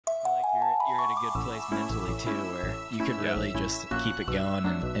at a good place mentally too, where you can really just keep it going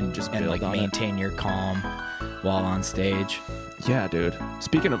and just build like on maintain your calm while on stage. Yeah, dude.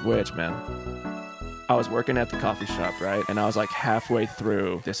 Speaking of which, man, I was working at the coffee shop, right? And I was like halfway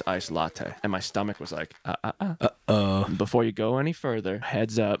through this iced latte, and my stomach was like, Uh-oh. Before you go any further,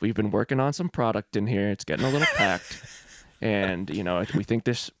 heads up, we've been working on some product in here. It's getting a little packed. And, you know, we think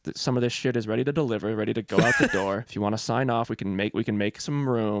some of this shit is ready to deliver, ready to go out the door. If you want to sign off, we can make some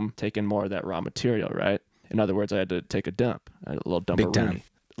room, take in more of that raw material, right? In other words, I had to take a dump, a little dumperoonie.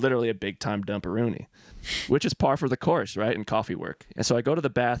 Literally a big-time dumperoonie, which is par for the course, right, in coffee work. And so I go to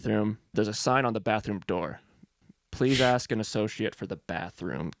the bathroom. There's a sign on the bathroom door. Please ask an associate for the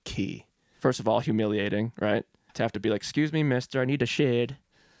bathroom key. First of all, humiliating, right? To have to be like, excuse me, mister, I need a shit.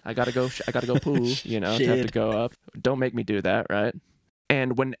 I gotta go poo, you know, to have to go up. Don't make me do that, right?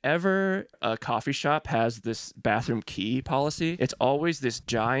 And whenever a coffee shop has this bathroom key policy, it's always this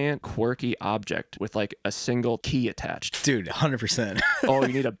giant quirky object with like a single key attached. Dude, 100%. Oh,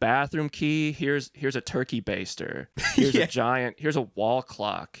 you need a bathroom key? Here's a turkey baster. Here's a wall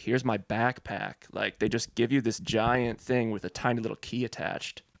clock. Here's my backpack. Like, they just give you this giant thing with a tiny little key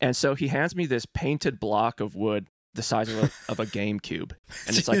attached. And so he hands me this painted block of wood the size of a GameCube,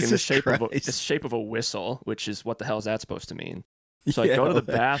 and it's like in the shape of a whistle, which is what the hell is that supposed to mean? So I go to the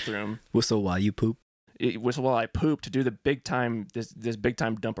bathroom, whistle while you poop. Whistle while I poop to do the big time this big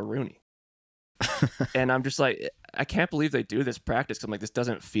time dumperoonie. And I'm just like, I can't believe they do this practice. I'm like, this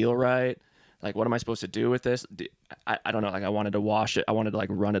doesn't feel right. Like, what am I supposed to do with this? I don't know. Like, I wanted to wash it. I wanted to like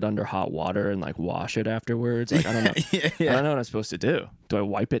run it under hot water and like wash it afterwards. Like, I don't know. I don't know what I'm supposed to do. Do I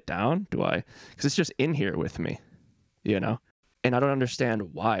wipe it down? Because it's just in here with me. You know, and I don't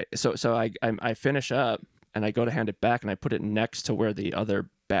understand why. So I finish up and I go to hand it back and I put it next to where the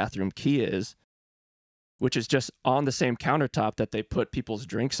other bathroom key is, which is just on the same countertop that they put people's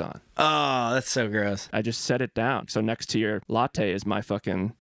drinks on. Oh, that's so gross. I just set it down. So next to your latte is my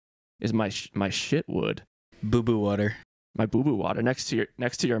shit wood. Boo boo water. My boo boo water. Next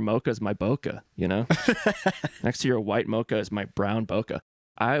to your mocha is my boca. You know, next to your white mocha is my brown boca.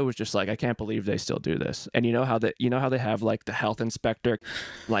 I was just like, I can't believe they still do this. And you know how they have like the health inspector,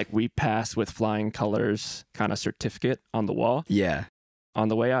 like we pass with flying colors kind of certificate on the wall. Yeah. On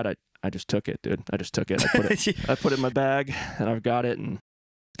the way out, I just took it, dude. I just took it. I put it in my bag and I've got it. And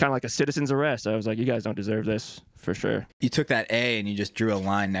it's kind of like a citizen's arrest. I was like, you guys don't deserve this for sure. You took that A and you just drew a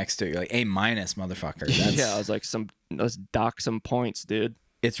line next to it. You're like, A-, motherfucker. Yeah, I was like, let's dock some points, dude.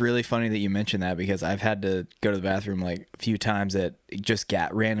 It's really funny that you mentioned that because I've had to go to the bathroom like a few times at just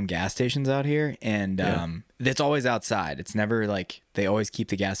random gas stations out here. And it's always outside. It's never like, they always keep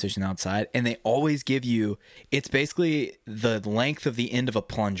the gas station outside. And they always give you, it's basically the length of the end of a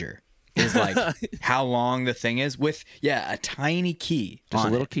plunger is like how long the thing is with, a tiny key. Just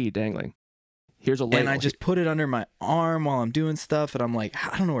a little key dangling. Here's a label. And I just put it under my arm while I'm doing stuff, and I'm like,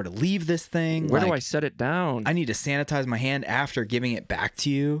 I don't know where to leave this thing. Where do I set it down? I need to sanitize my hand after giving it back to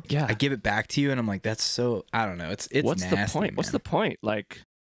you. Yeah. I give it back to you, and I'm like, that's so, I don't know. It's What's nasty, the point? man. What's the point? Like,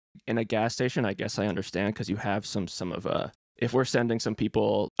 in a gas station, I guess I understand, because you have some of if we're sending some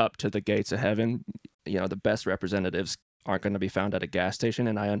people up to the gates of heaven, you know, the best representatives aren't going to be found at a gas station,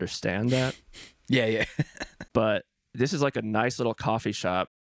 and I understand that. Yeah. But this is like a nice little coffee shop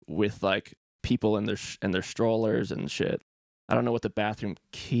with like people in their strollers and shit. I don't know what the bathroom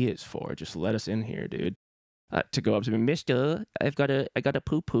key is for. Just let us in here, dude. To go up to me, mister, I got a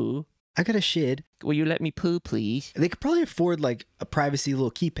poo poo. I got a shit. Will you let me poo, please? They could probably afford like a privacy little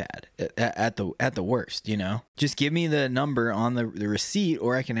keypad at the worst, you know? Just give me the number on the receipt,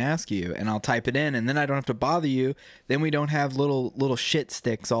 or I can ask you and I'll type it in, and then I don't have to bother you. Then we don't have little shit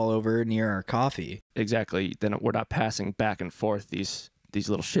sticks all over near our coffee. Exactly. Then we're not passing back and forth these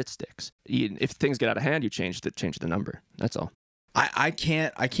little shit sticks. If things get out of hand, you change the number. That's all. I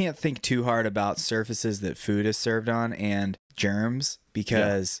can't think too hard about surfaces that food is served on and germs,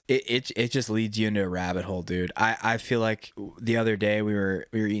 because it just leads you into a rabbit hole, dude. I feel like the other day we were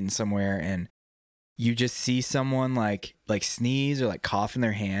eating somewhere and you just see someone like sneeze or like cough in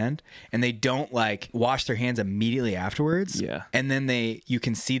their hand, and they don't like wash their hands immediately afterwards. Yeah. And then you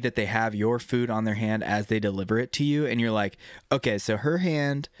can see that they have your food on their hand as they deliver it to you, and you're like, okay, so her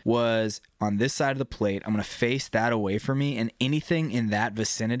hand was on this side of the plate. I'm going to face that away from me, and anything in that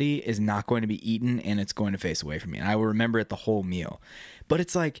vicinity is not going to be eaten, and it's going to face away from me. And I will remember it the whole meal. But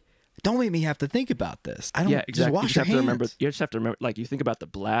it's like, don't make me have to think about this. I don't. Yeah, exactly. Just wash your hands. You just have to remember. Like, you think about the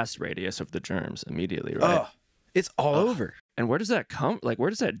blast radius of the germs immediately, right? Oh, it's all over. And where does that come? Like, where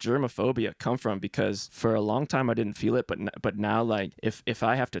does that germophobia come from? Because for a long time I didn't feel it, but now, like, if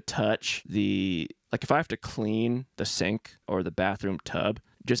I have to touch if I have to clean the sink or the bathroom tub,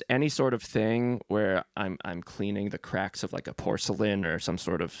 just any sort of thing where I'm cleaning the cracks of like a porcelain or some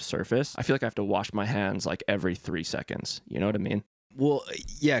sort of surface, I feel like I have to wash my hands like every 3 seconds. You know what I mean? Well,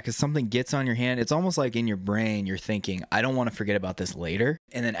 yeah, because something gets on your hand. It's almost like in your brain, you're thinking, I don't want to forget about this later,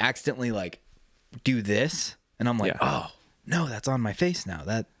 and then accidentally like do this, and I'm like, oh no, that's on my face now.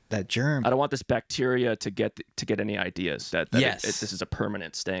 That germ. I don't want this bacteria to get any ideas that yes, this is a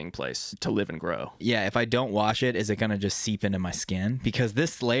permanent staying place to live and grow. Yeah, if I don't wash it, is it gonna just seep into my skin? Because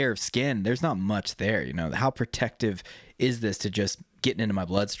this layer of skin, there's not much there. You know, how protective is this to just getting into my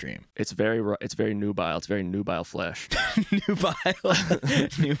bloodstream? It's very nubile. It's very nubile flesh.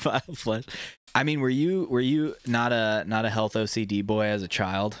 nubile flesh. I mean, were you not a health OCD boy as a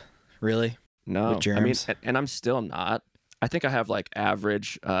child? Really? No. With germs? I mean, and I'm still not. I think I have like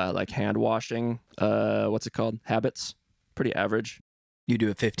average, like hand washing, what's it called? Habits. Pretty average. You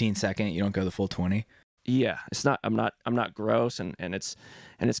do a 15-second. You don't go the full 20. Yeah, it's not. I'm not gross, and it's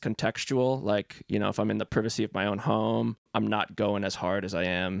contextual. Like, you know, if I'm in the privacy of my own home, I'm not going as hard as I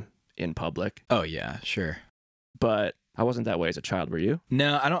am in public. Oh yeah, sure. But I wasn't that way as a child. Were you?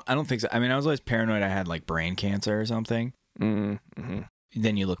 No, I don't think so. I mean, I was always paranoid I had like brain cancer or something. Mm-hmm.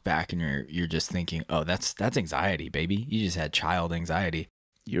 Then you look back and you're just thinking, oh, that's anxiety, baby. You just had child anxiety.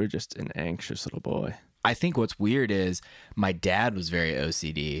 You were just an anxious little boy. I think what's weird is my dad was very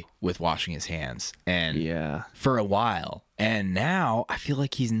OCD with washing his hands, and yeah, for a while, and now I feel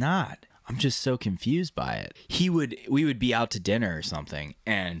like he's not. I'm just so confused by it. We would be out to dinner or something,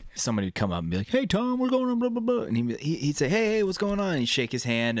 and somebody would come up and be like, "Hey Tom, what's going on?" Blah blah blah, and he'd say, "Hey, what's going on?" And he'd shake his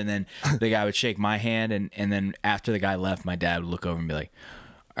hand, and then the guy would shake my hand, and then after the guy left, my dad would look over and be like,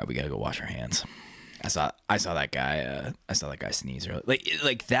 "All right, we gotta go wash our hands." I saw that guy. I saw that guy sneeze earlier.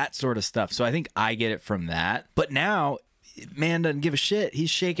 Like that sort of stuff. So I think I get it from that. But now, man doesn't give a shit. He's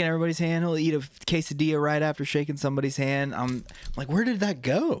shaking everybody's hand. He'll eat a quesadilla right after shaking somebody's hand. I'm like, where did that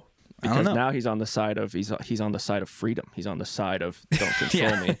go? Because now he's on the side of he's on the side of freedom. He's on the side of don't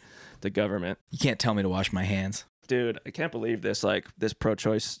control me, the government. You can't tell me to wash my hands, dude. I can't believe this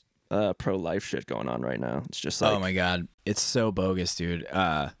pro-choice, pro-life shit going on right now. It's just like, oh my god, it's so bogus, dude.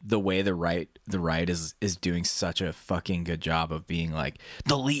 The way the right is doing such a fucking good job of being like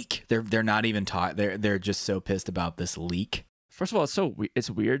the leak. They're not even taught. They're just so pissed about this leak. First of all,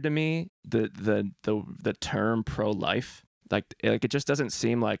 it's weird to me the term pro-life. Like it just doesn't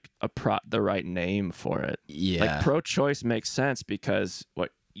seem like the right name for it. Yeah. Like pro-choice makes sense because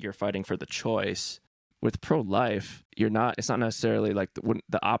what you're fighting for the choice. With pro-life, it's not necessarily like wouldn't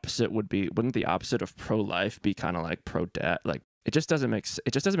the opposite of pro-life be kind of like pro-death? Like it just doesn't make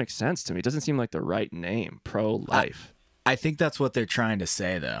sense to me. It doesn't seem like the right name, pro-life. I think that's what they're trying to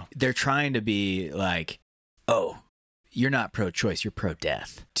say though. They're trying to be like, oh, you're not pro-choice, you're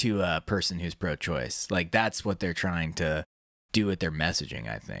pro-death to a person who's pro-choice. Like that's what they're trying to do with their messaging,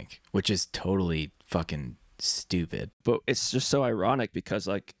 I think, which is totally fucking stupid. But it's just so ironic because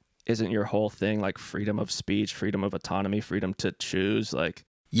like, isn't your whole thing like freedom of speech, freedom of autonomy, freedom to choose? Like,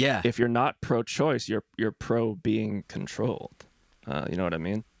 yeah, if you're not pro-choice, you're pro being controlled. You know what I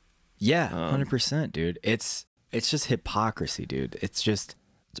mean? Yeah, 100%, dude. It's just hypocrisy, dude. It's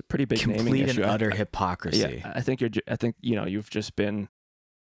a pretty big complete and utter hypocrisy. Yeah, I think you've just been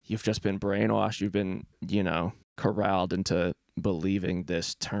brainwashed. You've been corralled into believing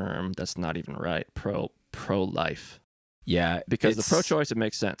this term that's not even right. Pro-life. Yeah, because the pro-choice, it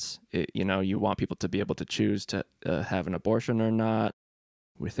makes sense. You want people to be able to choose to have an abortion or not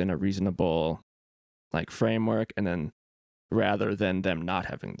within a reasonable like framework, and then rather than them not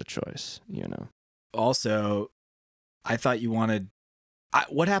having the choice. Also, I thought you wanted.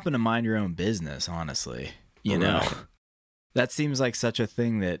 What happened to mind your own business? Honestly, Right. That seems like such a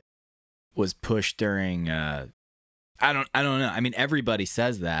thing that was pushed during. I don't know. I mean, everybody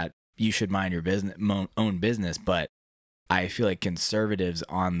says that you should mind your own business, but I feel like conservatives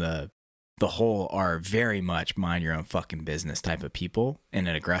on the whole are very much mind your own fucking business type of people in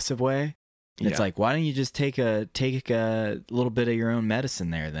an aggressive way. And it's like, why don't you just take a little bit of your own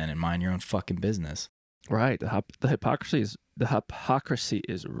medicine there then and mind your own fucking business? Right. The hypocrisy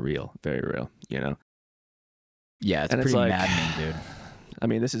is real, very real. Yeah, it's pretty maddening, dude. I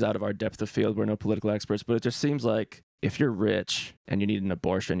mean, this is out of our depth of field. We're no political experts, but it just seems like if you're rich and you need an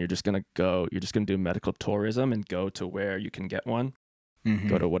abortion, you're just going to do medical tourism and go to where you can get one,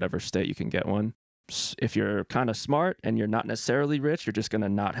 go to whatever state you can get one. If you're kind of smart and you're not necessarily rich, you're just going to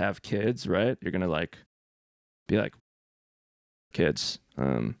not have kids, right? You're going to be like, kids,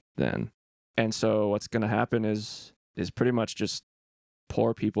 then. And so what's going to happen is is pretty much just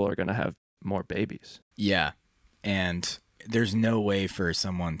poor people are going to have more babies. Yeah. And there's no way for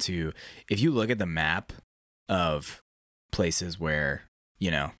someone to, if you look at the map of places where,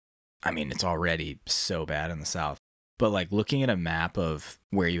 you know, I mean, it's already so bad in the South, but like looking at a map of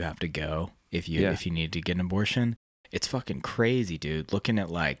where you have to go if you need to get an abortion, it's fucking crazy, dude. Looking at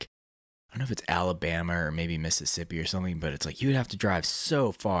like, I don't know if it's Alabama or maybe Mississippi or something, but it's like you would have to drive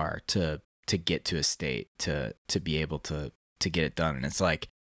so far to get to a state to be able to get it done. And it's like,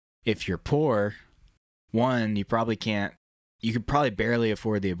 if you're poor, one, you could probably barely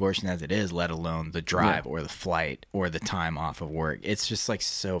afford the abortion as it is, let alone the drive or the flight or the time off of work. It's just like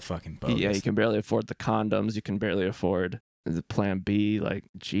so fucking bogus. Yeah, you can barely afford the condoms. You can barely afford the plan B. Like,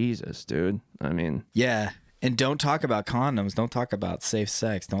 Jesus, dude. I mean. Yeah. And don't talk about condoms. Don't talk about safe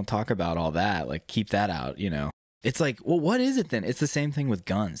sex. Don't talk about all that. Like, keep that out, you know. It's like, well, what is it then? It's the same thing with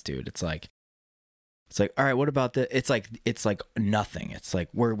guns, dude. It's like, all right, what about the, it's like nothing. It's like,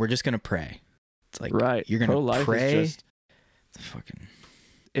 we're just going to pray. It's like, right. You're going to pray. Is just, fucking.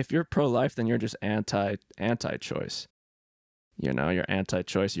 If you're pro-life, then you're just anti-choice. You know, you're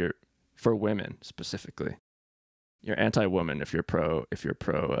anti-choice. You're for women specifically. You're anti-woman if you're pro-life.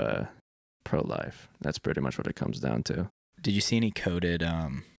 That's pretty much what it comes down to. Did you see any coded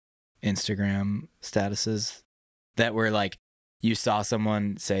Instagram statuses that were like, you saw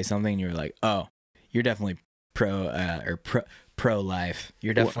someone say something and you were like, oh, you're definitely pro-life.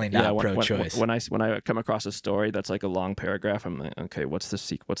 You're definitely not pro-choice. When I come across a story that's like a long paragraph, I'm like, okay, what's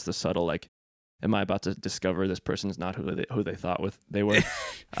the subtle, like, am I about to discover this person's not who they thought they were?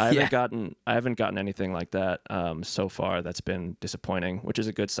 I haven't gotten anything like that so far. That's been disappointing, which is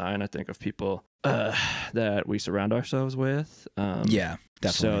a good sign, I think, of people that we surround ourselves with. Yeah,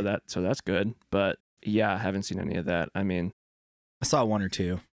 definitely. So that's good. But yeah, I haven't seen any of that. I mean, I saw one or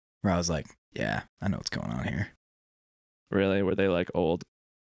two where I was like, yeah, I know what's going on here. Really? Were they like old?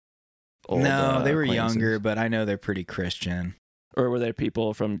 No, they were younger, but I know they're pretty Christian. Or were they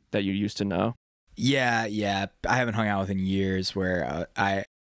people from that you used to know? Yeah. I haven't hung out with in years where I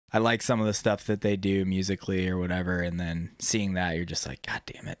like some of the stuff that they do musically or whatever, and then seeing that, you're just like, God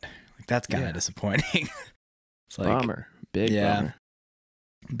damn it. Like, that's kind of disappointing. It's like, bummer. Bummer.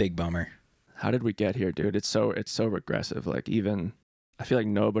 Big bummer. How did we get here, dude? It's so regressive. Like, even I feel like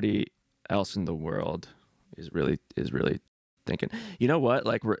nobody else in the world is really thinking. You know what?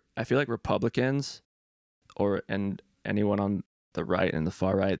 Like, I feel like Republicans and anyone on the right and the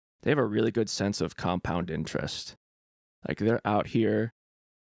far right, they have a really good sense of compound interest. Like, they're out here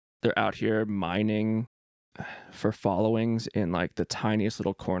mining for followings in like the tiniest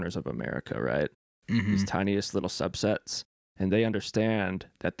little corners of America, right? Mm-hmm. These tiniest little subsets, and they understand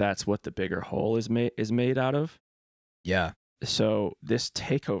that that's what the bigger whole is made out of. Yeah. So this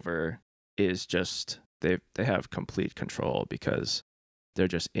takeover is just they have complete control because they're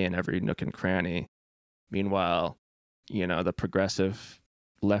just in every nook and cranny. Meanwhile, you know, the progressive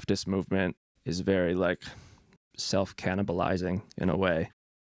leftist movement is very like self-cannibalizing in a way.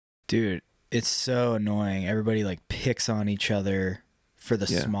 Dude, it's so annoying. Everybody like picks on each other for the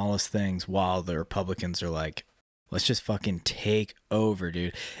smallest things while the Republicans are like, let's just fucking take over,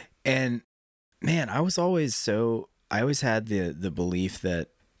 dude. And man, I always had the belief that,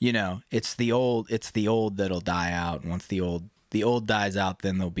 you know, it's the old that'll die out, and once the old dies out,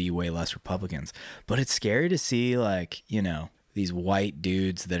 then there'll be way less Republicans. But it's scary to see, like, you know, these white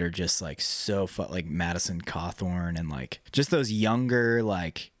dudes that are just like like Madison Cawthorn and like just those younger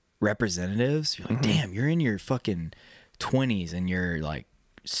like representatives. You're like, damn, you're in your fucking 20s and you're like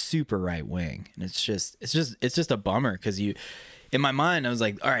super right wing, and it's just a bummer because in my mind I was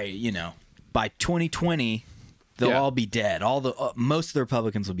like, all right, you know, by 2020 they'll all be dead. Most of the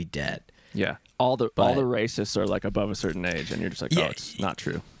Republicans will be dead. Yeah, all the racists are like above a certain age, and you're just like, oh, it's not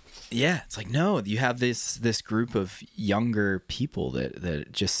true. Yeah, it's like, no, you have this group of younger people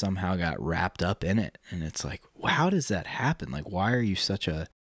that just somehow got wrapped up in it, and it's like, how does that happen? Like, why are you such a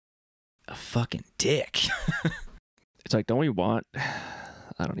fucking dick? It's like, don't we want?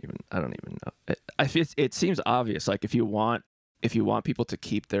 I don't even know. It seems obvious. Like, if you want people to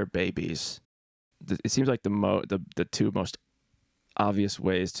keep their babies, it seems like the two most obvious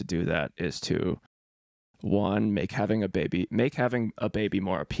ways to do that is to, one, make having a baby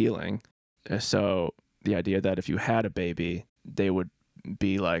more appealing. So the idea that if you had a baby, they would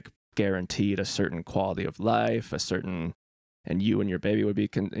be like guaranteed a certain quality of life, and you and your baby would be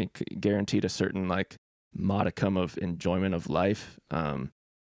guaranteed a certain like modicum of enjoyment of life,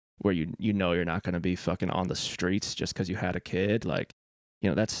 where you know you're not going to be fucking on the streets just because you had a kid. Like, you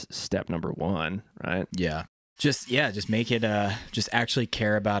know, that's step number one, right? Yeah. Just make it just actually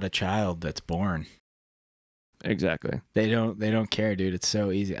care about a child that's born. exactly. They don't care, dude. It's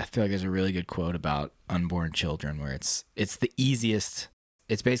so easy. I feel like there's a really good quote about unborn children where it's the easiest.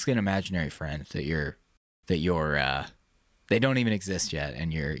 It's basically an imaginary friend that you're they don't even exist yet,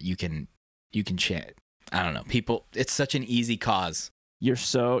 and you can chant. I don't know. People, it's such an easy cause. You're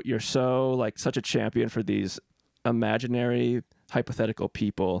so like such a champion for these imaginary hypothetical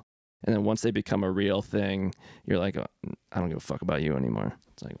people, and then once they become a real thing, you're like, oh, I don't give a fuck about you anymore.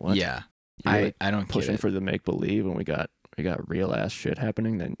 It's like, what? Yeah. Really I don't pushing get it. for the make believe when we got real ass shit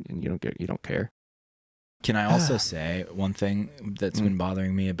happening, then and you don't care. Can I also say one thing that's been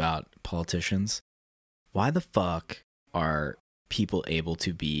bothering me about politicians? Why the fuck are people able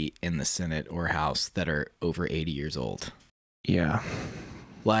to be in the Senate or House that are over 80 years old? Yeah.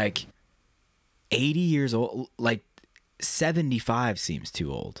 Like 80 years old, like 75 seems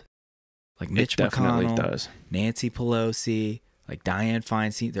too old. Like Mitch definitely McConnell, does. Nancy Pelosi, like Dianne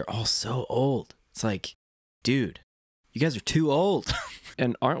Feinstein, they're all so old. It's like, dude, you guys are too old.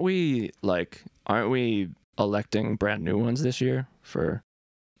 And aren't we electing brand new ones this year for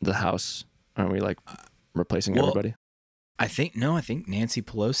the House? Aren't we like replacing everybody? I think Nancy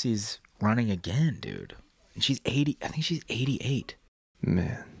Pelosi's running again, dude. And she's 80. I think she's 88.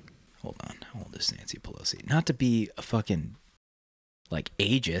 Man. Hold on. How old is Nancy Pelosi? Not to be a fucking like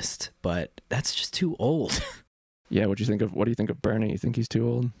ageist, but that's just too old. Yeah, what do you think of Bernie? You think he's too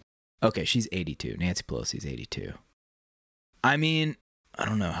old? Okay, she's 82. Nancy Pelosi's 82. I mean, I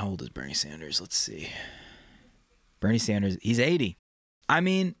don't know. How old is Bernie Sanders? Let's see. Bernie Sanders, he's 80. I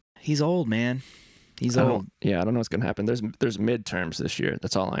mean, he's old, man. He's old. I don't know what's gonna happen. There's midterms this year.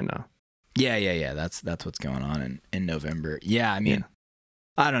 That's all I know. Yeah. That's what's going on in November. Yeah, I mean,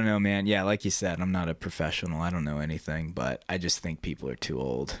 I don't know, man. Yeah, like you said, I'm not a professional. I don't know anything, but I just think people are too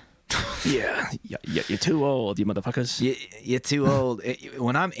old. Yeah, you're too old, you motherfuckers. You're too old.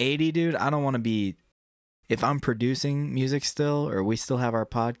 When I'm 80, dude, I don't want to be. If I'm producing music still, or we still have our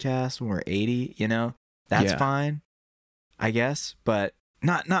podcast when we're 80, that's fine, I guess. But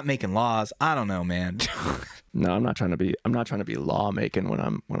not making laws. I don't know, man. No, I'm not trying to be lawmaking when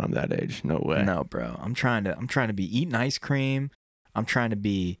I'm that age. No way. No, bro. I'm trying to be eating ice cream. I'm trying to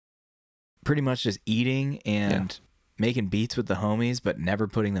be pretty much just eating and making beats with the homies, but never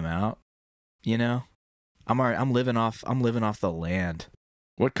putting them out. I'm living off the land.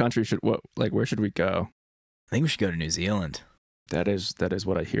 What country where should we go? I think we should go to New Zealand. That is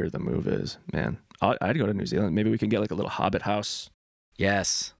what I hear the move is, man. I'd go to New Zealand. Maybe we can get like a little hobbit house.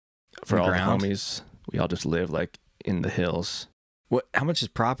 Yes. For all the homies. We all just live like in the hills. How much is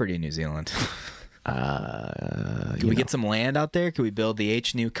property in New Zealand? Can we get some land out there? Can we build the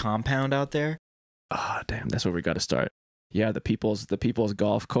HNEW compound out there? Oh, damn, that's where we got to start. Yeah, the people's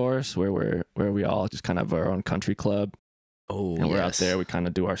golf course where we all just kind of have our own country club. Oh, and we're out there. We kind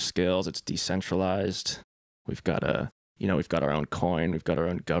of do our skills. It's decentralized. We've got our own coin. We've got our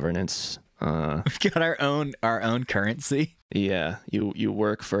own governance. We've got our own currency. Yeah, you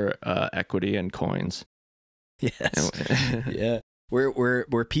work for equity and coins. Yes. Yeah.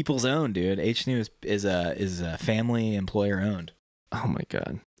 We're people's own, dude. HNEW is a family employer owned. Oh my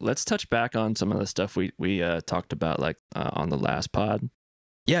god. Let's touch back on some of the stuff we talked about like on the last pod.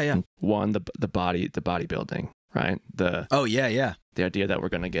 Yeah. One, the bodybuilding, right? The idea that we're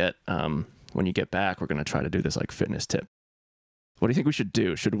gonna get when you get back, we're gonna try to do this like fitness tip. What do you think we should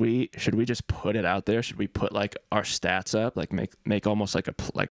do? Should we just put it out there? Should we put like our stats up, like make almost like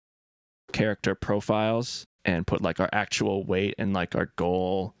character profiles and put like our actual weight and like our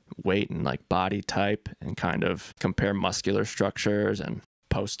goal weight and like body type and kind of compare muscular structures and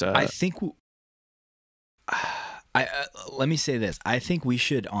post I think let me say this. I think we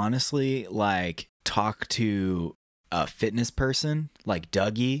should honestly like talk to a fitness person like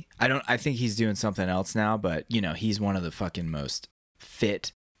Dougie. I think he's doing something else now, but he's one of the fucking most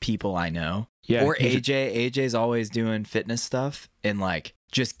fit people I know. Yeah. Or AJ's always doing fitness stuff and like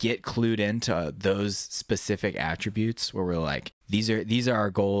just get clued into those specific attributes where we're like, these are our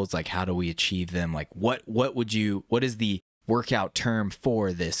goals. Like, how do we achieve them? Like, what is the workout term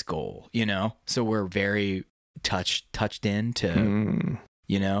for this goal? So we're very touched into,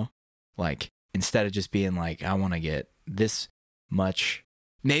 like instead of just being like, I want to get this much,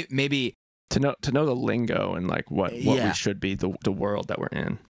 maybe to know the lingo and like what we should be, the world that we're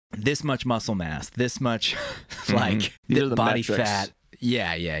in. This much muscle mass, this much like these are the body metrics. fat.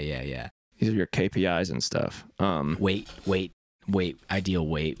 Yeah. These are your KPIs and stuff. Weight, ideal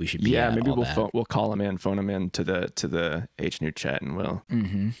weight. We should be. Yeah, maybe we'll call him in, phone him in to the HNEW chat, and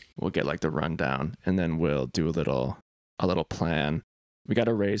we'll get like the rundown, and then we'll do a little plan. We got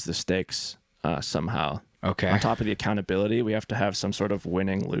to raise the stakes somehow. Okay. On top of the accountability, we have to have some sort of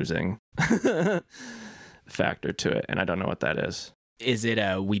winning losing factor to it, and I don't know what that is. Is it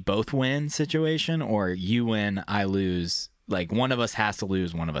a we both win situation, or you win, I lose? Like one of us has to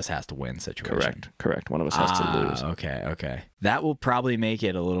lose, one of us has to win situation. Correct. One of us has to lose. Okay. That will probably make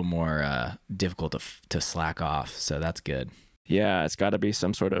it a little more difficult to slack off. So that's good. Yeah, it's got to be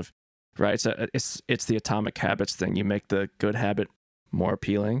some sort of right. It's the atomic habits thing. You make the good habit more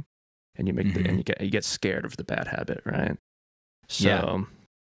appealing, and you make and you get scared of the bad habit, right? So,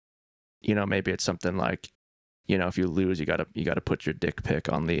 maybe it's something like, if you lose, you gotta put your dick pic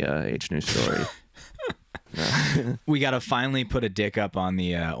on the HNEW story. We got to finally put a dick up on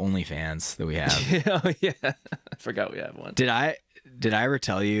the OnlyFans that we have. Oh, yeah. I forgot we have one. Did I ever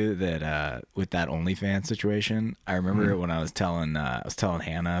tell you that with that OnlyFans situation? I remember when I was telling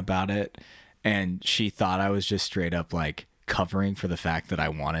Hannah about it, and she thought I was just straight up like covering for the fact that I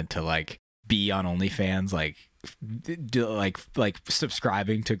wanted to like be on OnlyFans, like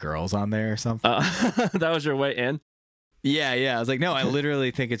subscribing to girls on there or something. That was your way in? Yeah. I was like, no, I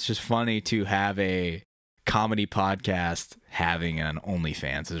literally think it's just funny to have a comedy podcast having an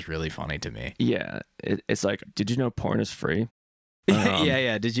OnlyFans is really funny to me. Yeah, it's like, did you know porn is free?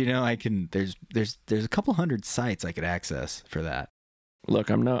 Yeah. Did you know I can? There's a couple hundred sites I could access for that.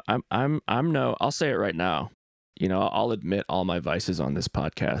 Look, I'll say it right now. I'll admit all my vices on this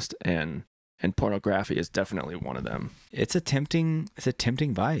podcast, and pornography is definitely one of them. It's a tempting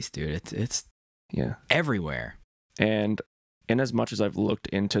vice, dude. It's everywhere. And in as much as I've looked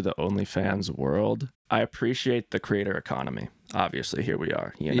into the OnlyFans world, I appreciate the creator economy. Obviously, here we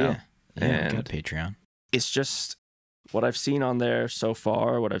are, Yeah, and got Patreon. It's just what I've seen on there so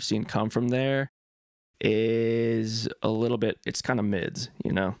far, what I've seen come from there is a little bit, it's kind of mids,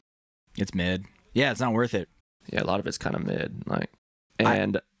 It's mid. Yeah, it's not worth it. Yeah, a lot of it's kind of mid.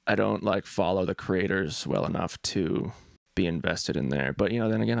 I don't like follow the creators well enough to be invested in there. But,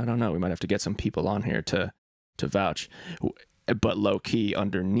 then again, I don't know. We might have to get some people on here to vouch. But low key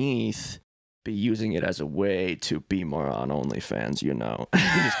underneath, be using it as a way to be more on OnlyFans, Yeah.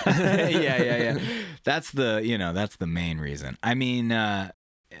 That's the main reason. I mean, I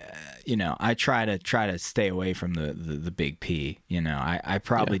try to stay away from the big P. I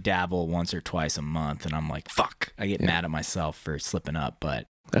probably dabble once or twice a month, and I'm like, fuck, I get mad at myself for slipping up. But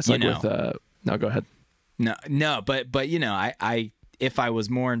that's like with no, go ahead. No, but I if I was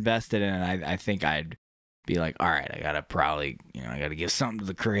more invested in it, I think I'd be like, all right, I gotta probably, I gotta give something to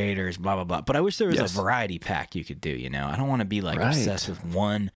the creators, blah blah blah. But I wish there was a variety pack you could do. I don't want to be like obsessed with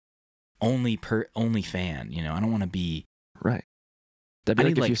one only fan. I don't want to be right.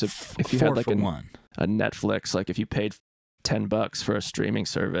 That'd be like if you had like a Netflix, like if you paid $10 for a streaming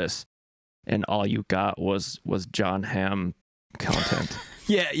service, and all you got was John Hamm content.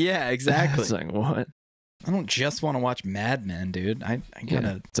 yeah, exactly. It's like, what? I don't just want to watch Mad Men, dude. I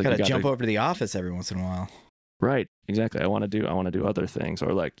gotta jump over to The Office every once in a while. Right, exactly. I want to do other things,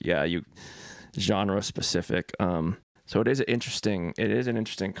 or like, you genre specific. So it is an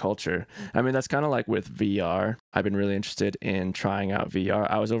interesting culture. I mean, that's kind of like with VR. I've been really interested in trying out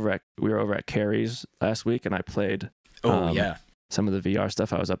VR. We were over at Carrie's last week, and I played some of the VR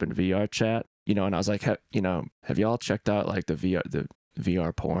stuff. I was up in VR chat, and I was like, have y'all checked out like the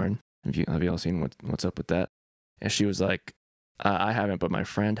VR porn? Have y'all seen what's up with that? And she was like, I haven't, but my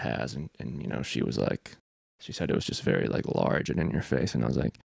friend has, and she was like, she said it was just very like large and in your face, and I was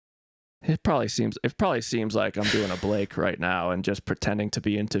like, it probably seems like I'm doing a Blake right now and just pretending to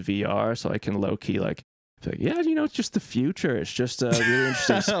be into VR so I can low key like, it's just the future. It's just a really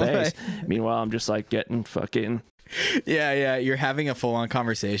interesting space. Meanwhile, I'm just like getting fucking. Yeah. You're having a full on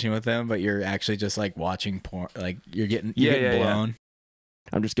conversation with them, but you're actually just like watching porn. Like you're getting blown. Yeah.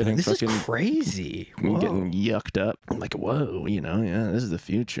 I'm just getting this fucking is crazy. I'm getting yucked up. I'm like, whoa, this is the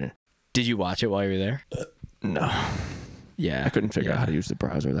future. Did you watch it while you were there? No. Yeah, I couldn't figure out how to use the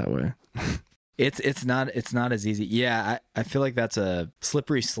browser that way. It's not as easy. Yeah, I feel like that's a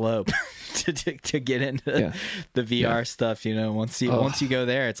slippery slope to get into the VR stuff. Once you go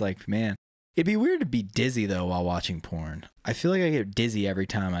there, it's like, man, it'd be weird to be dizzy though while watching porn. I feel like I get dizzy every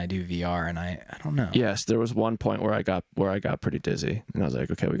time I do VR, and I don't know. Yes, there was one point where I got pretty dizzy, and I was like,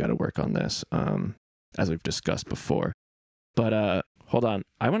 okay, we got to work on this, as we've discussed before. But hold on,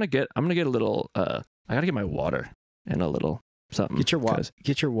 I'm gonna get a little. I gotta get my water and a little something. Get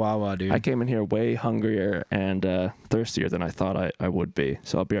your Wawa, dude. I came in here way hungrier and thirstier than I thought I would be.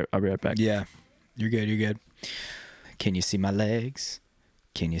 So I'll be right back. Yeah, you're good. Can you see my legs?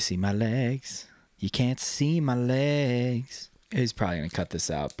 Can you see my legs? You can't see my legs. He's probably going to cut this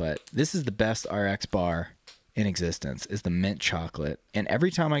out, but this is the best RX bar in existence, is the mint chocolate. And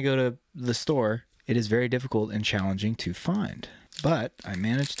every time I go to the store, it is very difficult and challenging to find. But I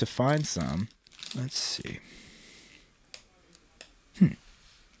managed to find some Let's see.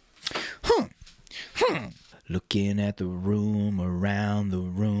 Huh. Looking at the room, around the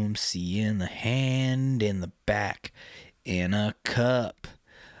room, seeing the hand in the back in a cup.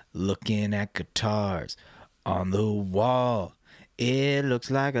 Looking at guitars on the wall. It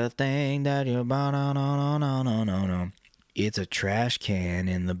looks like a thing that you're no. It's a trash can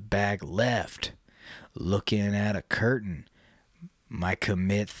in the back left. Looking at a curtain, might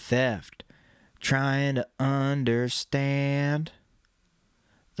commit theft. Trying to understand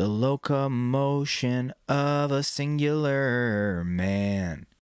the locomotion of a singular man.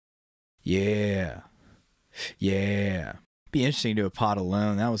 Yeah. Be interesting to do a pod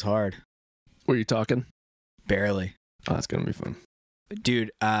alone. That was hard. Were you talking? Barely. Oh, that's gonna be fun.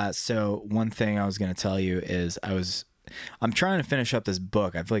 Dude, so one thing I was going to tell you is I'm trying to finish up this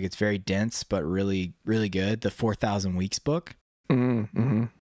book. I feel like it's very dense, but really, really good. The 4,000 Weeks book. Mm-hmm.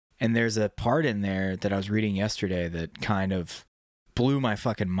 And there's a part in there that I was reading yesterday that kind of blew my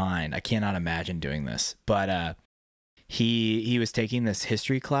fucking mind. I cannot imagine doing this. But he was taking this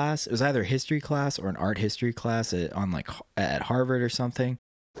history class. It was either a history class or an art history class at Harvard or something.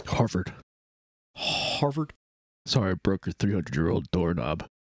 Harvard. Sorry, I broke your 300-year-old doorknob.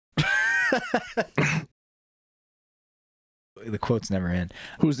 The quote's never in.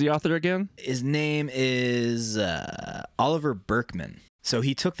 Who's the author again? His name is Oliver Berkman. So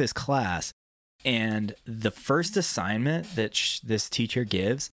he took this class, and the first assignment that this teacher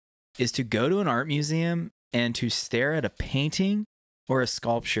gives is to go to an art museum and to stare at a painting or a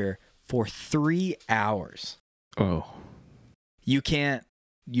sculpture for 3 hours. Oh. You can't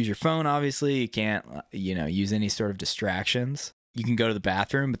use your phone, obviously. You can't, use any sort of distractions. You can go to the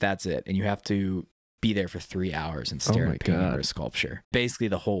bathroom, but that's it. And you have to be there for 3 hours and stare at a painting or a sculpture. Basically,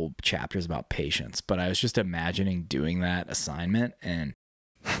 the whole chapter is about patience. But I was just imagining doing that assignment, and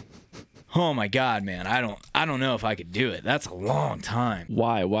oh my God, man, I don't know if I could do it. That's a long time.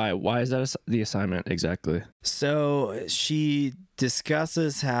 Why is that the assignment exactly? So she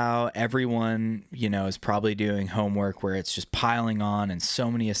discusses how everyone, is probably doing homework where it's just piling on and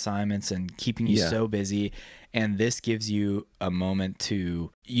so many assignments and keeping you so busy. And this gives you a moment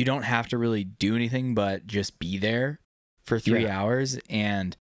you don't have to really do anything but just be there for 3 hours.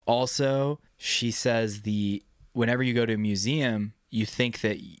 And also she says whenever you go to a museum, you think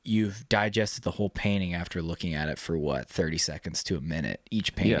that you've digested the whole painting after looking at it for 30 seconds to a minute,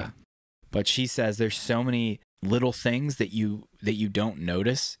 each painting. Yeah. But she says there's so many little things that you don't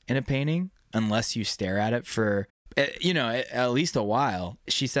notice in a painting unless you stare at it for, at least a while.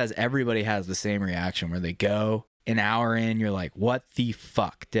 She says everybody has the same reaction where they go an hour in, you're like, what the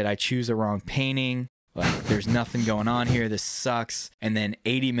fuck? Did I choose the wrong painting? Like, there's nothing going on here. This sucks. And then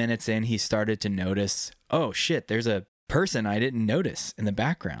 80 minutes in, he started to notice, oh shit, there's a person I didn't notice in the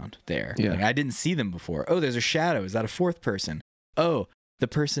background there. Yeah. Like, I didn't see them before. Oh, there's a shadow. Is that a fourth person? Oh, the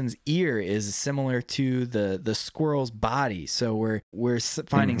person's ear is similar to the squirrel's body. So we're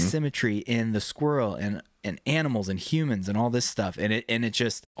finding symmetry in the squirrel and animals and humans and all this stuff. And it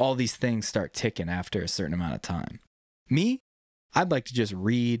just, all these things start ticking after a certain amount of time. Me, I'd like to just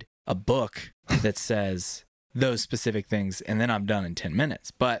read a book that says those specific things, and then I'm done in 10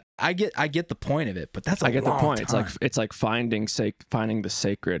 minutes. But I get the point of it. But that's I get the point. Time. It's like finding the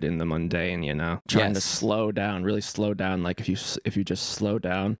sacred in the mundane. Trying to slow down, really slow down. Like if you just slow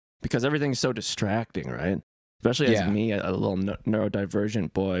down, because everything's so distracting, right? Especially as me, a little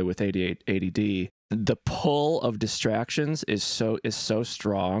neurodivergent boy with ADD. The pull of distractions is so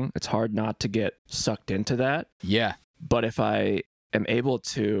strong. It's hard not to get sucked into that. Yeah. But if I am able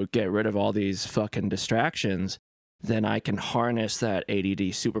to get rid of all these fucking distractions, then I can harness that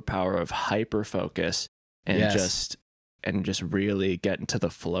ADD superpower of hyper focus and just really get into the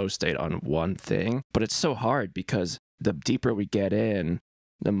flow state on one thing. But it's so hard because the deeper we get in,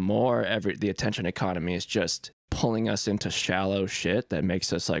 the more the attention economy is just pulling us into shallow shit that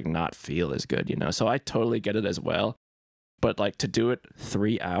makes us like not feel as good, So I totally get it as well. But like to do it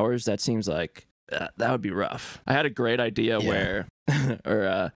 3 hours, that seems like that would be rough. I had a great idea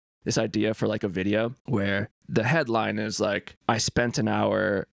this idea for like a video where the headline is like, I spent an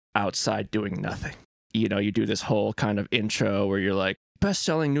hour outside doing nothing. You do this whole kind of intro where you're like,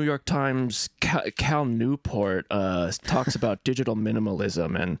 best-selling New York Times Cal Newport talks about digital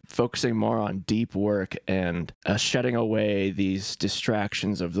minimalism and focusing more on deep work and shedding away these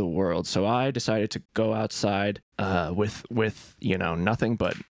distractions of the world. So I decided to go outside with nothing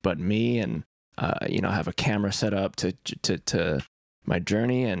but me and have a camera set up to my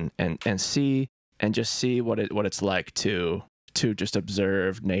journey and see what it's like to to just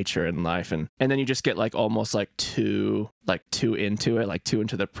observe nature and life. And then you just get like almost like too into it, like too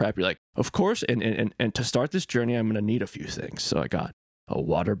into the prep. You're like, of course. And to start this journey, I'm going to need a few things. So I got a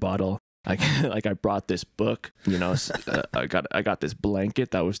water bottle. Like I brought this book, you know, I got this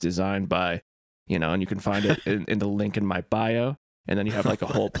blanket that was designed by, you know, and you can find it in the link in my bio. And then you have like a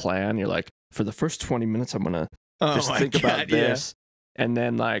whole plan. You're like, for the first 20 minutes, I'm going to just think about this. And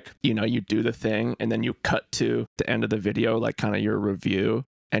then like, you know, you do the thing and then you cut to the end of the video, like kind of your review.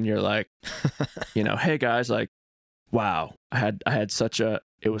 And you're like, you know, hey guys, like, wow, it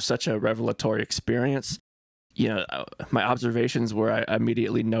was such a revelatory experience. You know, my observations were I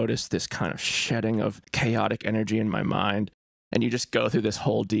immediately noticed this kind of shedding of chaotic energy in my mind. And you just go through this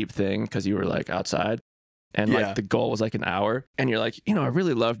whole deep thing because you were like outside. And like the goal was like an hour. And you're like, you know, I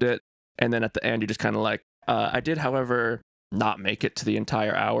really loved it. And then at the end, you're just kind of like, I did, however, not make it to the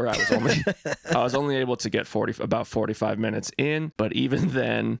entire hour. I was only able to get about 45 minutes in. But even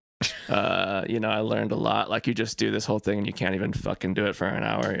then, you know, I learned a lot. Like you just do this whole thing and you can't even fucking do it for an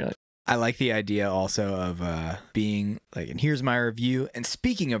hour. You're like, I like the idea also of being like, and here's my review. And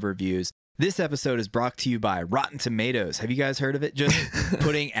speaking of reviews, this episode is brought to you by Rotten Tomatoes. Have you guys heard of it? Just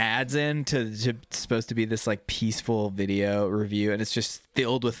putting ads in to supposed to be this like peaceful video review, and it's just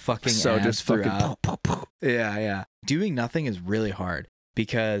filled with fucking ads just throughout. fucking Yeah. Doing nothing is really hard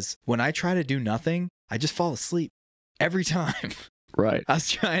because when I try to do nothing, I just fall asleep every time. Right. I was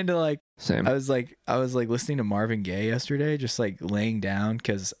trying to like, same. I was like listening to Marvin Gaye yesterday, just like laying down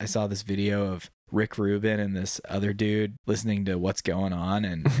because I saw this video of Rick Rubin and this other dude listening to What's Going On,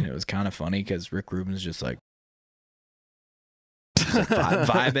 and it was kind of funny because Rick Rubin's just like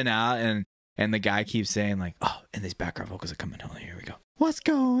vibing out, and the guy keeps saying like, oh, and these background vocals are coming on. Here we go. What's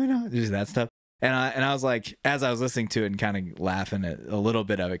going on? Just that stuff. And I was like, as I was listening to it and kind of laughing at a little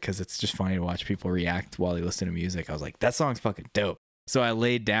bit of it because it's just funny to watch people react while they listen to music. I was like, that song's fucking dope. So I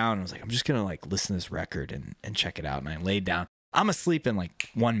laid down and was like, I'm just gonna like listen to this record and check it out. And I laid down. I'm asleep in like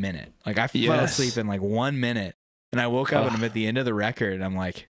 1 minute. Like I fell asleep in like 1 minute, and I woke up and I'm at the end of the record. And I'm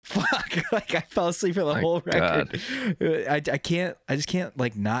like, fuck! Like I fell asleep for the whole record. I just can't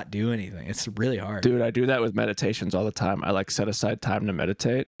like not do anything. It's really hard, dude. I do that with meditations all the time. I like set aside time to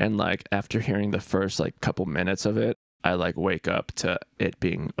meditate, and like after hearing the first like couple minutes of it, I like wake up to it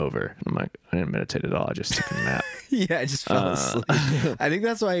being over. I'm like, I didn't meditate at all. I just took a nap. Yeah, I just fell asleep. I think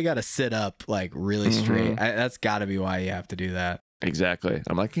that's why you got to sit up like really straight. That's got to be why you have to do that. Exactly.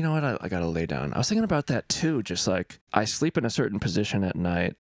 I'm like, you know what? I got to lay down. I was thinking about that too. Just like I sleep in a certain position at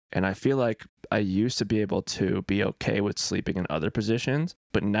night, and I feel like I used to be able to be okay with sleeping in other positions,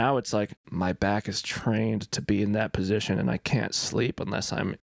 but now it's like my back is trained to be in that position, and I can't sleep unless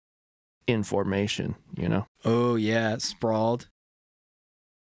I'm in formation, you know? Oh yeah, sprawled.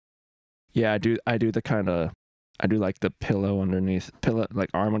 Yeah, I do the kind of, I do like the pillow, like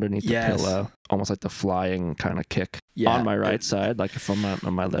arm underneath the pillow, almost like the flying kind of kick on my right side. Like if I'm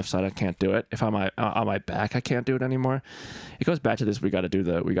on my left side, I can't do it. If I'm on my back, I can't do it anymore. It goes back to this. We got to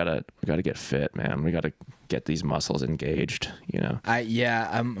get fit, man. We got to get these muscles engaged, you know?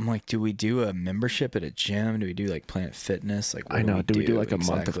 I'm like, do we do a membership at a gym? Do we do like Planet Fitness? Like, I know. Do we do like a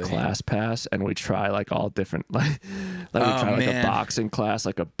month of class pass, and we try like all different, like we try like a boxing class,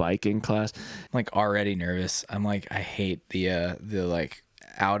 like a biking class. I'm like already nervous. I'm like, I hate the like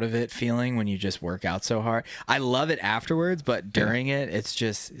out of it feeling when you just work out so hard. I love it afterwards, but during it,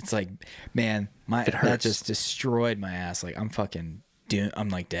 it's like, man, that just destroyed my ass. Like I'm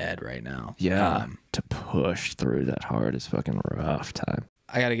like dead right now. Yeah. To push through that hard is fucking rough time.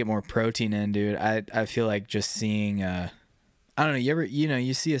 I got to get more protein in, dude. I feel like just seeing, I don't know.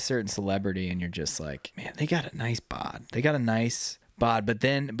 You see a certain celebrity and you're just like, man, they got a nice bod. They got a nice bod. But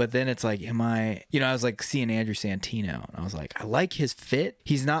then it's like, I was like seeing Andrew Santino, and I was like, I like his fit.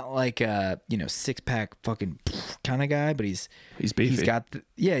 He's not like a, 6-pack fucking kind of guy, but he's beefy.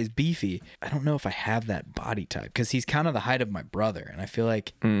 He's beefy. I don't know if I have that body type because he's kind of the height of my brother, and I feel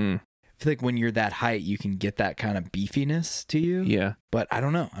like when you're that height, you can get that kind of beefiness to you. Yeah. But I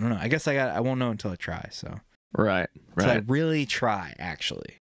don't know. I guess I won't know until I try. So. Right. So I really try,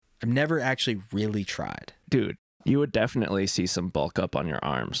 actually. I've never actually really tried. Dude, you would definitely see some bulk up on your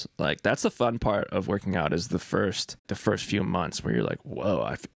arms. Like that's the fun part of working out is the first few months where you're like,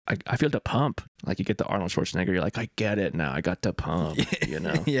 whoa, I feel the pump. Like you get the Arnold Schwarzenegger, you're like, I get it now. I got the pump, you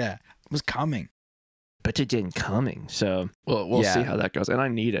know? Yeah. It was coming. But it didn't coming. So we'll see how that goes. And I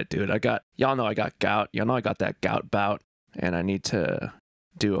need it, dude. Y'all know I got gout. Y'all know I got that gout bout, and I need to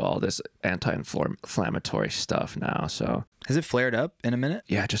do all this anti-inflammatory stuff now. So has it flared up in a minute?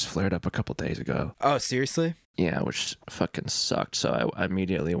 Yeah, it just flared up a couple days ago. Oh, seriously? Yeah, which fucking sucked. So I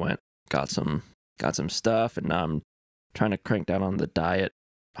immediately got some stuff, and now I'm trying to crank down on the diet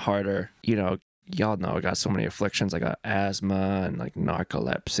harder. You know, y'all know I got so many afflictions. I got asthma and like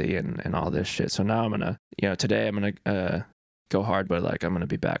narcolepsy and all this shit. So now I'm gonna, you know, today I'm gonna go hard, but like I'm gonna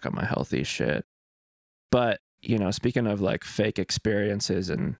be back on my healthy shit. But you know, speaking of like fake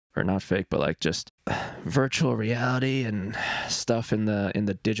experiences or not fake, but like just virtual reality and stuff in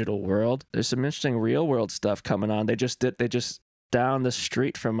the digital world, there's some interesting real world stuff coming on. They just down the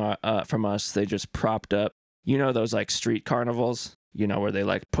street from us, they just propped up, you know, those like street carnivals, you know, where they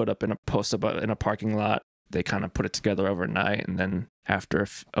like put up in a parking lot. They kind of put it together overnight, and then after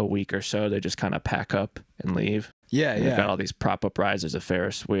a week or so, they just kind of pack up and leave. Yeah, They've got all these prop-up rides. There's a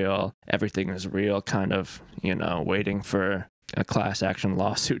Ferris wheel. Everything is real, kind of, you know, waiting for a class action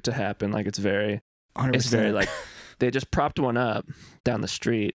lawsuit to happen. Like, it's very 100%. like, they just propped one up down the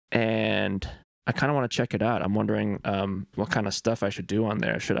street, and I kind of want to check it out. I'm wondering what kind of stuff I should do on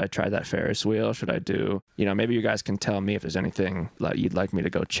there. Should I try that Ferris wheel? Should I do, you know, maybe you guys can tell me if there's anything that you'd like me to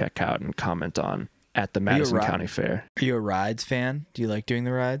go check out and comment on at the Madison County Fair. Are you a rides fan? Do you like doing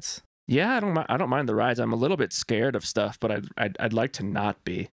the rides? Yeah, I don't mind the rides. I'm a little bit scared of stuff, but I'd like to not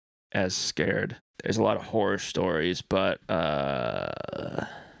be as scared. There's a lot of horror stories, but I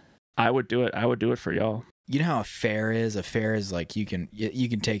would do it. I would do it for y'all. You know how a fair is? A fair is like you can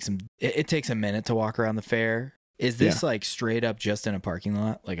take some. It takes a minute to walk around the fair. Is this like straight up just in a parking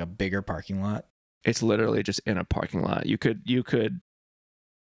lot, like a bigger parking lot? It's literally just in a parking lot. You could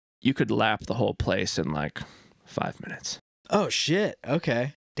lap the whole place in like 5 minutes. Oh shit!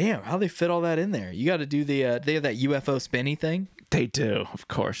 Okay. Damn, how they fit all that in there? You got to do they have that UFO spinny thing? They do, of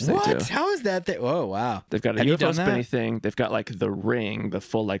course they do. What? How is that? Oh, wow. They've got a UFO spinny thing. They've got like the ring, the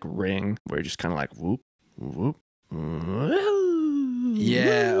full like ring, where you're just kind of like whoop, whoop.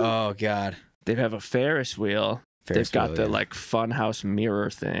 Yeah. Oh god. They have a Ferris wheel. They've got the like funhouse mirror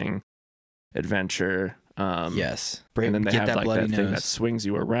thing, adventure. Yes. And then they have like that thing that swings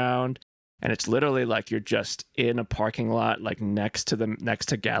you around. And it's literally like you're just in a parking lot, like next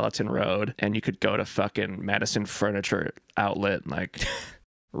to Gallatin Road, and you could go to fucking Madison Furniture Outlet like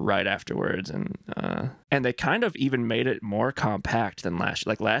right afterwards. And they kind of even made it more compact than last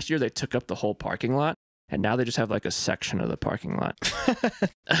year. Like last year, they took up the whole parking lot, and now they just have like a section of the parking lot.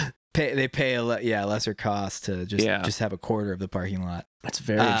 They pay a lesser cost to just have a quarter of the parking lot. That's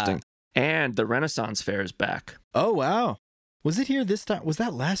very interesting. And the Renaissance Fair is back. Oh wow, was it here this time? Was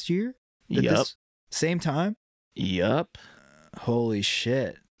that last year? Yep. Same time? Yep. Holy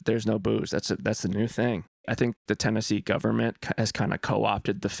shit. There's no booze. That's the new thing. I think the Tennessee government has kind of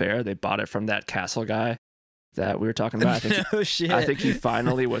co-opted the fair. They bought it from that Castle guy that we were talking about. Shit. I think he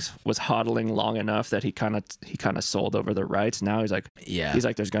finally was hodling long enough that he kind of sold over the rights. Now he's like,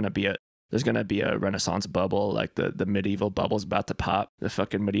 there's gonna be a Renaissance bubble, like the medieval bubble's about to pop. The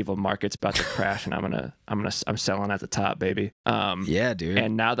fucking medieval market's about to crash, and I'm selling at the top, baby. Yeah, dude.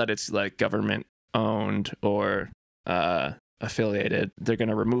 And now that it's like government owned or affiliated, they're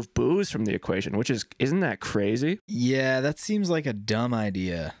gonna remove booze from the equation, isn't that crazy? Yeah, that seems like a dumb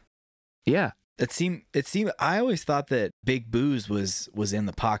idea. Yeah. It seemed. I always thought that Big Booze was in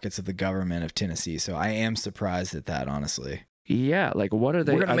the pockets of the government of Tennessee, so I am surprised at that, honestly. Yeah, like what are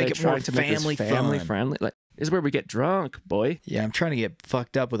they? We're gonna make they it trying more to make this family friendly? Like, this is where we get drunk, boy. Yeah, I'm trying to get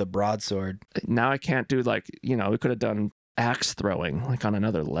fucked up with a broadsword. Now I can't do like, you know, we could have done axe throwing like on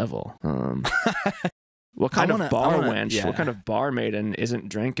another level. What kind of bar wench? Yeah. What kind of bar maiden isn't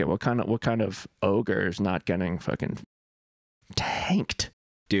drinking? What kind of ogre is not getting fucking tanked?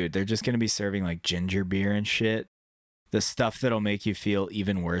 Dude, they're just gonna be serving like ginger beer and shit. The stuff that'll make you feel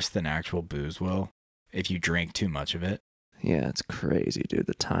even worse than actual booze will if you drink too much of it. Yeah, it's crazy, dude.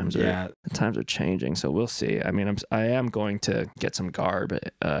 The times are changing, so we'll see. I mean, I am going to get some garb,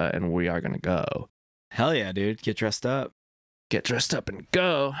 and we are gonna go. Hell yeah, dude! Get dressed up. Get dressed up and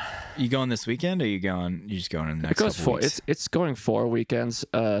go. You going this weekend, or you just going in the next couple weeks? It's going 4 weekends.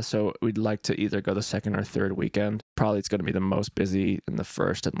 So we'd like to either go the second or third weekend. Probably it's going to be the most busy in the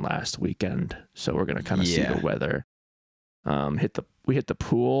first and last weekend. So we're gonna kind of see the weather. We hit the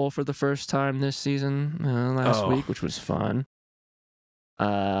pool for the first time this season last week, which was fun.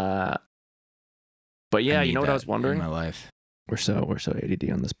 But yeah, you know what I was wondering? In my life, we're so ADD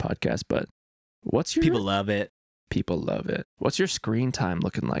on this podcast, but what's your people love it. People love it. What's your screen time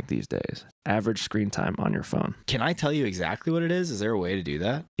looking like these days? Average screen time on your phone. Can I tell you exactly what it is? Is there a way to do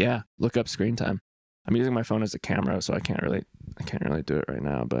that? Yeah, look up screen time. I'm using my phone as a camera, so I can't really do it right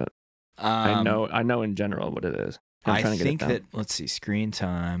now, but I know in general what it is. I think that, let's see, screen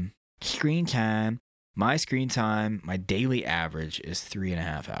time. My screen time, my daily average is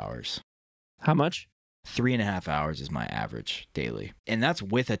 3.5 hours. How much? 3.5 hours is my average daily. And that's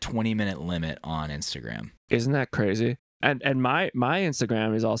with a 20-minute limit on Instagram. Isn't that crazy? And my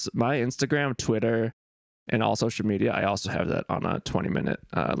Instagram is also my Instagram, Twitter, and all social media. I also have that on a 20-minute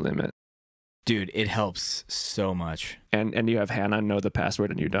limit. Dude, it helps so much. And you have Hannah know the password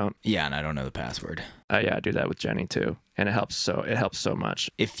and you don't? Yeah, and I don't know the password. Yeah, I do that with Jenny too. And it helps so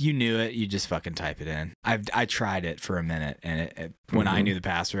much. If you knew it, you just fucking type it in. I tried it for a minute, and when I knew the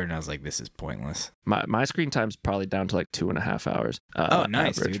password, and I was like, this is pointless. My screen time's probably down to like 2.5 hours. Oh,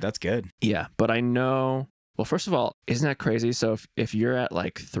 nice, average. dude. That's good. Yeah, but I know. Well, first of all, isn't that crazy? So if you're at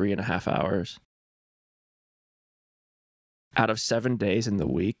like 3.5 hours out of 7 days in the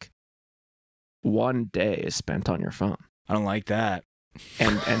week, 1 day is spent on your phone. I don't like that.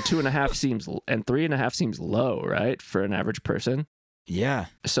 And 2.5 seems, and 3.5 seems low, right, for an average person. Yeah.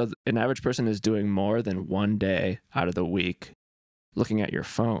 So an average person is doing more than 1 day out of the week looking at your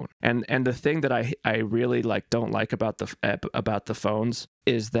phone. And the thing that I really like don't like about the phones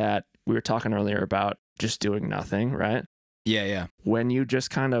is that we were talking earlier about just doing nothing, right? Yeah. When you just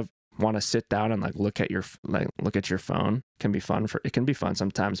kind of want to sit down and look at your phone, can be fun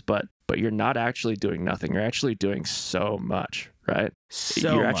sometimes, but you're not actually doing nothing. You're actually doing so much, right?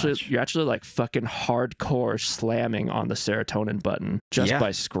 You're actually like fucking hardcore slamming on the serotonin button just by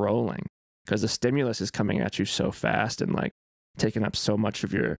scrolling, because the stimulus is coming at you so fast and like taking up so much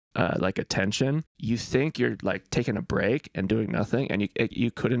of your attention. You think you're like taking a break and doing nothing, and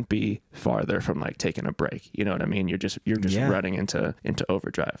you couldn't be farther from like taking a break. You know what I mean? You're just running into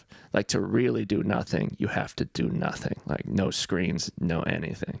overdrive. Like, to really do nothing, you have to do nothing. Like, no screens, no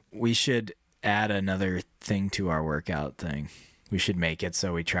anything. We should add another thing to our workout thing. We should make it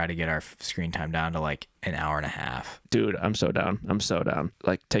so we try to get our screen time down to like an hour and a half. Dude, I'm so down.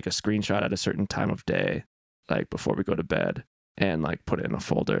 Like, take a screenshot at a certain time of day, like before we go to bed, and like put it in a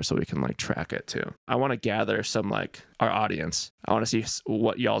folder so we can like track it too. I want to gather some, like, our audience. I want to see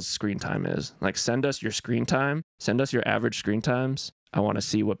what y'all's screen time is. Like, send us your screen time. Send us your average screen times. I want to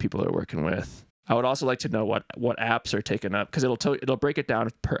see what people are working with. I would also like to know what apps are taken up, because it'll break it down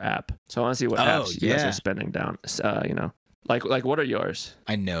per app. So I want to see what apps you guys are spending down. Like what are yours?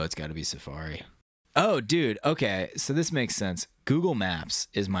 I know it's got to be Safari. Oh, dude. Okay, so this makes sense. Google Maps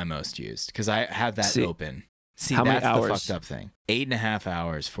is my most used because I have that open. See, how that's many hours? The fucked up thing. 8.5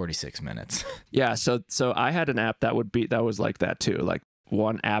 hours, 46 minutes. Yeah, so I had an app that was like that too. Like,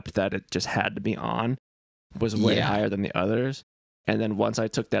 one app that it just had to be on was way higher than the others. And then once I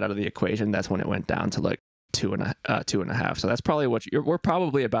took that out of the equation, that's when it went down to like 2.5. So that's probably we're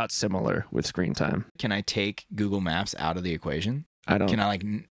probably about similar with screen time. Can I take Google Maps out of the equation? Can I like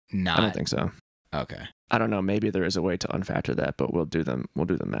not? I don't think so. Okay. I don't know. Maybe there is a way to unfactor that, but we'll do the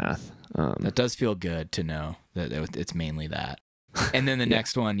math. That does feel good to know that it's mainly that. And then the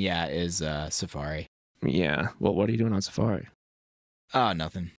next one, is Safari. Yeah. Well, what are you doing on Safari? Oh,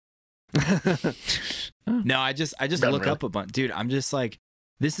 nothing. No, I just look up a bunch. Dude, I'm just like,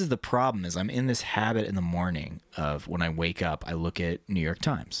 this is the problem, is I'm in this habit in the morning of when I wake up, I look at New York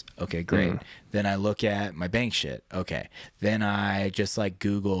Times. Okay, great. Then I look at my bank shit. Okay. Then I just like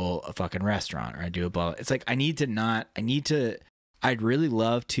Google a fucking restaurant, or I do a blah. It's like, I'd really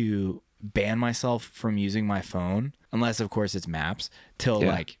love to ban myself from using my phone, unless of course it's maps, till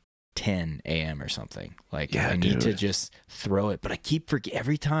like 10 a.m. or something. Like, I need to just throw it, but I keep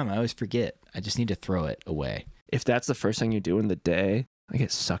every time I always forget. I just need to throw it away. If that's the first thing you do in the day, I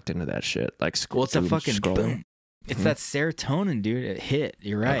get sucked into that shit. Like, it's a fucking boom. It's that serotonin, dude. It hit.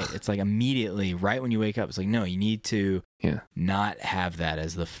 You're right. It's like immediately, right when you wake up, it's like, no, you need to not have that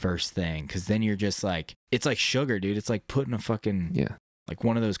as the first thing, because then you're just like, it's like sugar, dude. It's like putting a fucking like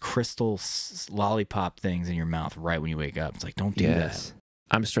one of those crystal lollipop things in your mouth right when you wake up. It's like, don't do that.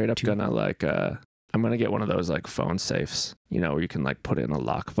 I'm straight up gonna like I'm gonna get one of those like phone safes, where you can like put it in a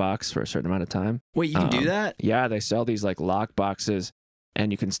lockbox for a certain amount of time. Wait, you can do that? Yeah, they sell these like lock boxes,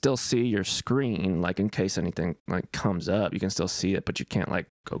 and you can still see your screen, like in case anything like comes up, you can still see it, but you can't like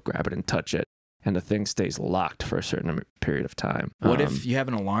go grab it and touch it, and the thing stays locked for a certain period of time. What if you have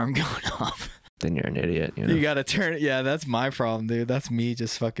an alarm going off? Then you're an idiot. You gotta turn it. Yeah, that's my problem, dude. That's me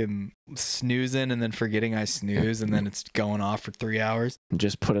just fucking snoozing and then forgetting I snooze, and then it's going off for 3 hours.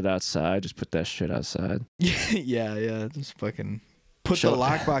 Just put it outside. Just put that shit outside. yeah. Just fucking put the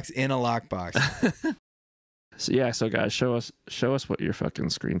lockbox in a lockbox. So guys, show us what your fucking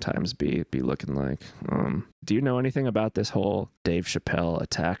screen times be looking like. Do you know anything about this whole Dave Chappelle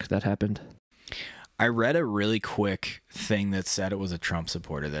attack that happened? I read a really quick thing that said it was a Trump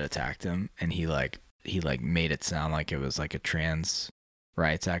supporter that attacked him, and he made it sound like it was like a trans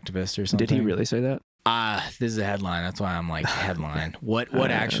rights activist or something. Did he really say that? This is a headline. That's why I'm like, headline. What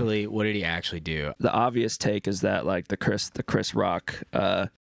did he actually do? The obvious take is that like the Chris Rock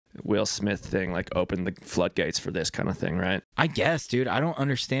Will Smith thing like opened the floodgates for this kind of thing, right? I guess, dude. I don't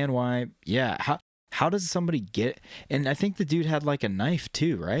understand why. Yeah. How does somebody get? And I think the dude had like a knife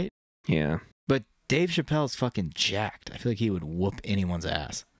too, right? Yeah. But Dave Chappelle's fucking jacked. I feel like he would whoop anyone's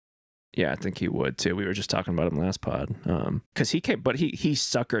ass. Yeah, I think he would too. We were just talking about him last pod. Because he came, but he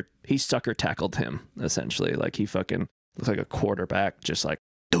sucker tackled him essentially. Like he fucking looks like a quarterback, just like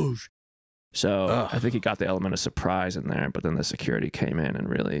douche. So Ugh. I think he got the element of surprise in there, but then the security came in and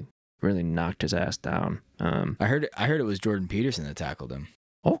really knocked his ass down. I heard it was Jordan Peterson that tackled him.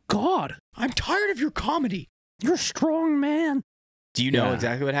 Oh God, I'm tired of your comedy. you're a strong man. Do you know Yeah.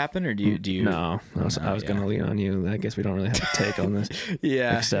 exactly what happened, or do you? No, I was going to lean on you. I guess we don't really have a take on this.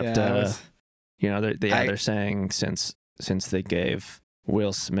 Yeah. Except, you know, they're saying since they gave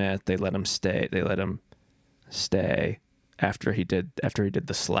Will Smith, they let him stay after he did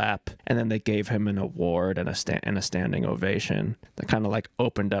the slap, and then they gave him an award and a standing ovation. That kind of like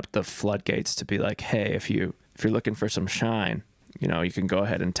opened up the floodgates to be like, hey, if you're looking for some shine, you know, you can go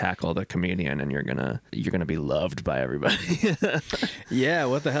ahead and tackle the comedian, and you're gonna be loved by everybody. Yeah,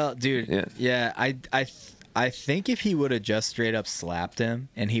 what the hell, dude? Yeah. I think if he would have just straight up slapped him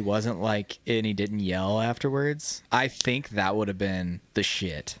and he wasn't like, and he didn't yell afterwards, I think that would have been the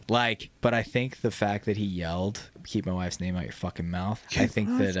shit. Like, but I think the fact that he yelled, "Keep my wife's name out your fucking mouth." I think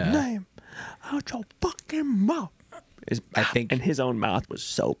that name out your fucking mouth. And his own mouth was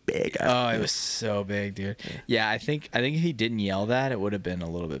so big. Oh, it was so big, dude. Yeah, I think if he didn't yell that, it would have been a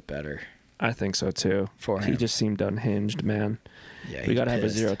little bit better. I think so too. For him. He just seemed unhunhinged, man. Yeah, we got to have a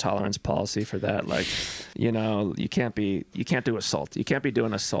zero tolerance policy for that. Like, you know, you can't do assault. You can't be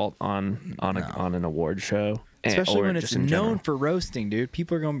doing assault on an award show, especially when it's known for roasting, dude.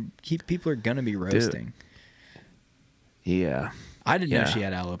 People are gonna be roasting. Dude. Yeah, I didn't know she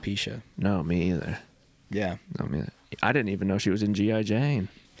had alopecia. No, me either. Yeah, no, me either. I didn't even know she was in G.I. Jane.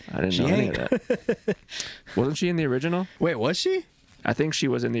 I didn't know any of that. Wasn't she in the original? Wait, was she? I think she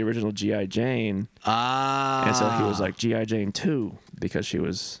was in the original G.I. Jane. And so he was like G.I. Jane 2 because she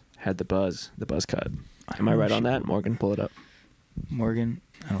had the buzz cut. Am I right on that? Morgan, pull it up. Morgan?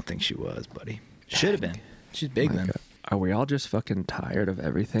 I don't think she was, buddy. Should have been. She's big then. Are we all just fucking tired of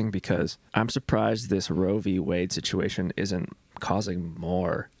everything? Because I'm surprised this Roe v. Wade situation isn't causing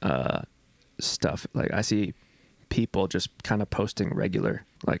more stuff. Like, I see people just kind of posting regular,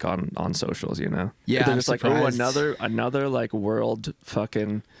 like on socials, you know? Yeah, they're I'm just surprised. like, oh, another like world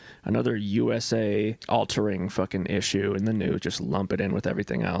fucking, another USA altering fucking issue in the news, just lump it in with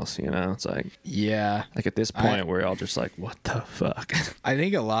everything else, you know? It's like, yeah, like at this point we're all just like, what the fuck? I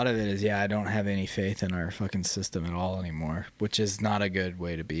think a lot of it is, I don't have any faith in our fucking system at all anymore, which is not a good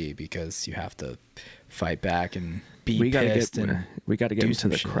way to be, because you have to fight back and we got to get into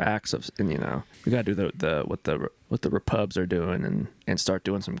the cracks of, and you know, we got to do what the Repubs are doing and start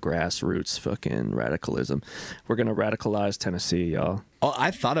doing some grassroots fucking radicalism. We're gonna radicalize Tennessee, y'all. Oh,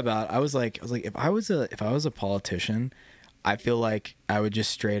 I thought about. I was like, if I was a politician, I feel like I would just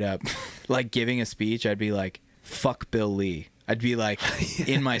straight up, like giving a speech, I'd be like, fuck Bill Lee. I'd be like,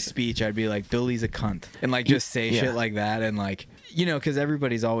 in my speech, I'd be like, Bill Lee's a cunt, and like just say shit like that, and like, you know, because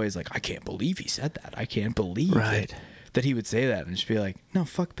everybody's always like, I can't believe he said that. I can't believe that he would say that, and just be like, no,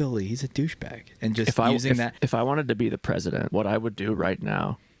 fuck Bill Lee, he's a douchebag, and just using that. If I wanted to be the president, what I would do right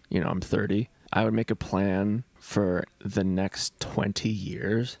now, you know, I'm 30, I would make a plan for the next 20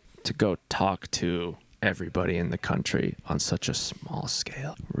 years to go talk to everybody in the country on such a small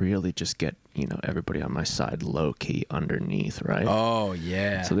scale. Really just get, you know, everybody on my side low key underneath, right? Oh,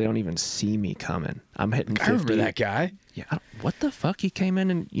 yeah. So they don't even see me coming. I'm hitting 50. I remember that guy. Yeah. What the fuck? He came in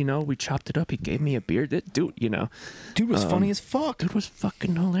and, you know, we chopped it up. He gave me a beer. That dude, you know. Dude was funny as fuck. Dude was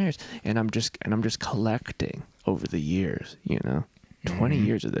fucking hilarious. And I'm just collecting over the years, you know. 20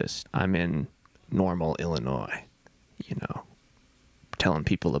 years of this. I'm in Normal, Illinois, you know, telling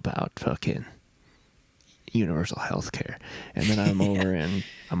people about fucking universal health care, and then I'm over in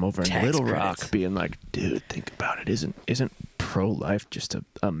Little Rock being like, dude, think about it, isn't pro-life just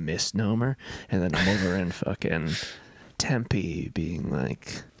a misnomer? And then I'm over in fucking Tempe being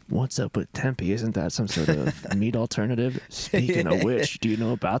like, what's up with Tempe? Isn't that some sort of meat alternative? Speaking of which, do you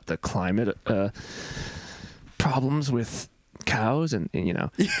know about the climate problems with cows? And you know,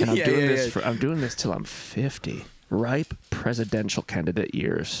 and I'm doing this till I'm 50, ripe presidential candidate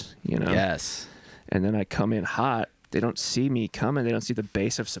years, you know. Yes. And then I come in hot. They don't see me coming. They don't see the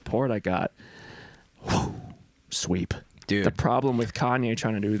base of support I got. Whew. Sweep. Dude. The problem with Kanye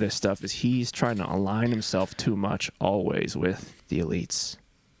trying to do this stuff is he's trying to align himself too much always with the elites,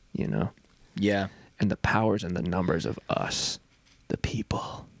 you know? Yeah. And the powers and the numbers of us, the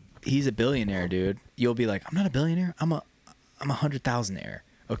people. He's a billionaire, dude. You'll be like, I'm not a billionaire. I'm a 100,000-aire.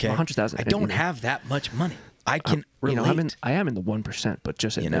 Okay, 100,000. I don't have that much money. I can relate. You know, I am in the 1%, but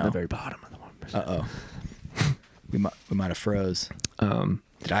just at the very bottom of the 1%. We might have froze.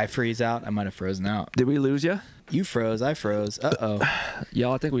 Did I freeze out? I might have frozen out. Did we lose you? You froze. I froze.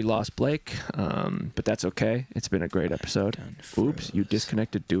 Y'all, I think we lost Blake, but that's okay. It's been a great episode. Oops, you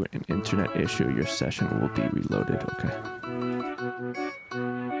disconnected due to an internet issue. Your session will be reloaded. Okay.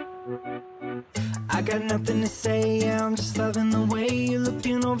 I got nothing to say, yeah, I'm just loving the way you're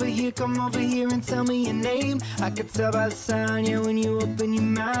looking over here. Come over here and tell me your name. I could tell by the sound, yeah, when you open your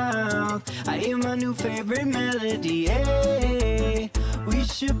mouth. I hear my new favorite melody, hey. We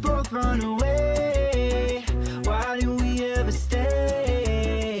should both run away.